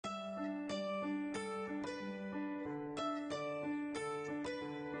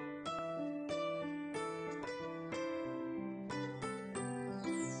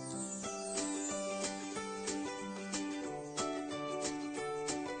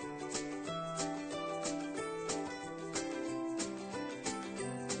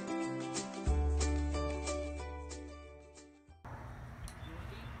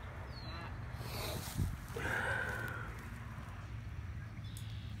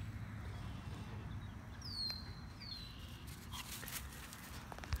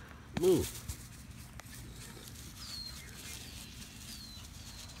Move.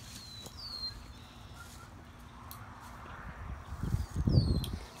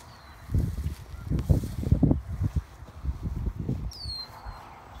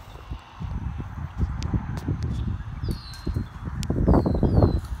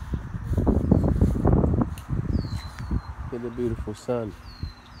 Look at the beautiful sun.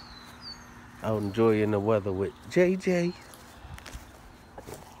 Out enjoying the weather with JJ.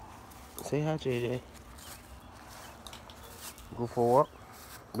 Say hi, JJ. Go for a walk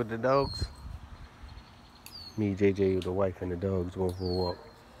with the dogs. Me, JJ, the wife, and the dogs going for a walk.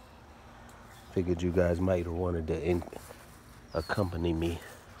 Figured you guys might have wanted to accompany me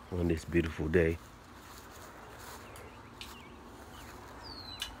on this beautiful day.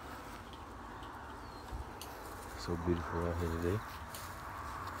 So beautiful out here today.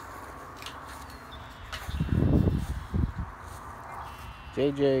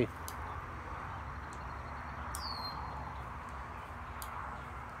 JJ.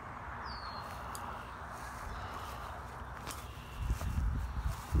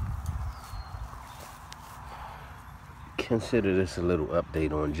 Consider this a little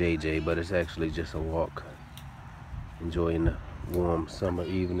update on JJ, but it's actually just a walk. Enjoying the warm summer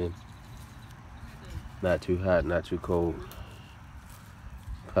evening. Not too hot, not too cold.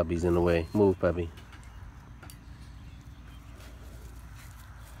 Puppy's in the way. Move, puppy.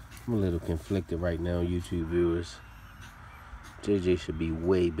 I'm a little conflicted right now, YouTube viewers. JJ should be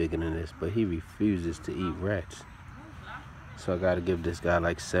way bigger than this, but he refuses to eat rats. So I gotta give this guy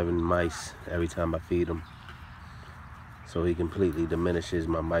like 7 mice every time I feed him. So he completely diminishes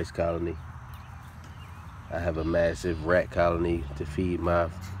my mice colony. I have a massive rat colony to feed my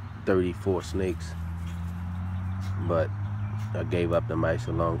 34 snakes. But I gave up the mice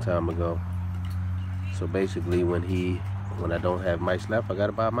a long time ago. So basically when I don't have mice left, I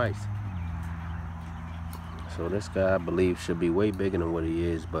gotta buy mice. So this guy, I believe, should be way bigger than what he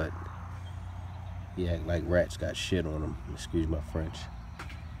is, but he act like rats got shit on him. Excuse my French.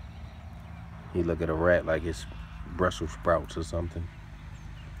 He look at a rat like it's Brussels sprouts or something.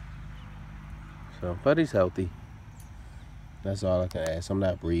 So, but he's healthy. That's all I can ask. I'm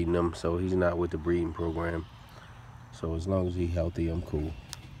not breeding him, so he's not with the breeding program. So as long as he's healthy, I'm cool.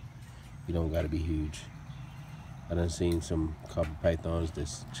 He don't gotta be huge. I done seen some carpet pythons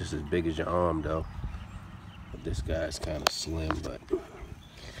that's just as big as your arm though. But this guy's kind of slim, but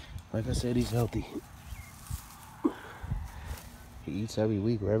like I said, he's healthy. He eats every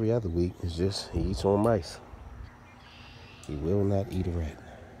week or every other week. It's just he eats on mice. He will not eat a rat.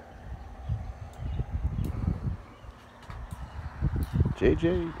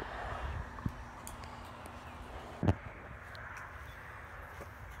 JJ. Alright,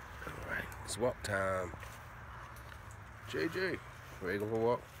 it's walk time. JJ, ready to go for a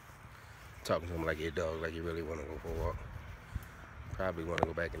walk? Talking to him like your dog, like you really want to go for a walk. Probably want to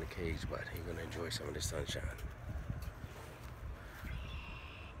go back in the cage, but he's going to enjoy some of the sunshine.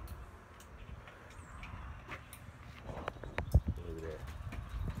 Look at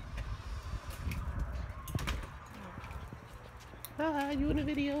that. Hi, you in the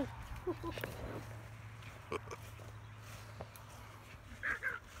video?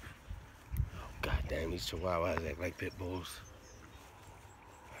 God damn, these chihuahuas act like pit bulls.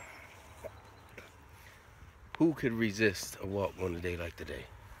 Who could resist a walk on a day like today?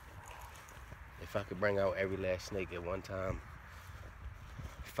 If I could bring out every last snake at one time,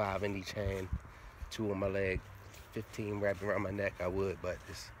 5 in each hand, 2 on my leg, 15 wrapped around my neck, I would, but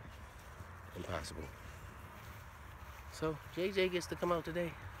it's impossible. So, JJ gets to come out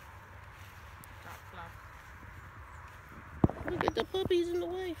today. Look at the puppies and the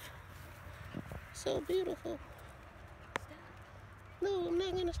wife. So beautiful. No, I'm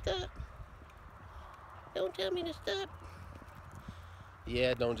not gonna stop. Don't tell me to stop.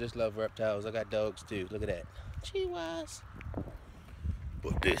 Yeah, I don't just love reptiles. I got dogs too. Look at that. Chihuahuas.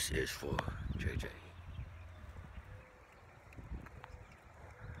 But this is for JJ.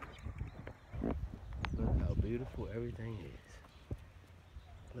 Look how beautiful everything is.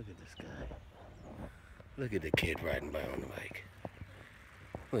 Look at this guy. Look at the kid riding by on the bike.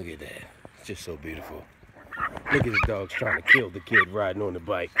 Look at that. It's just so beautiful. Look at the dogs trying to kill the kid riding on the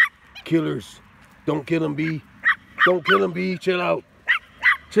bike. Killers. Don't kill him, B. Don't kill him, B. Chill out.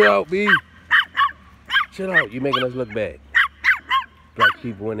 Chill out, B. Chill out. You're making us look bad. Like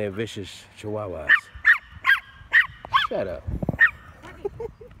people in their vicious chihuahuas. Shut up.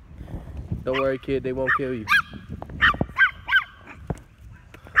 Don't worry, kid. They won't kill you.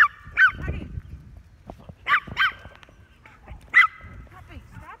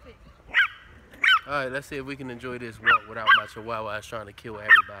 All right, let's see if we can enjoy this walk without my chihuahuas trying to kill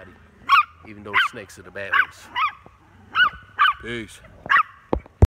everybody. Even though snakes are the bad ones. Peace.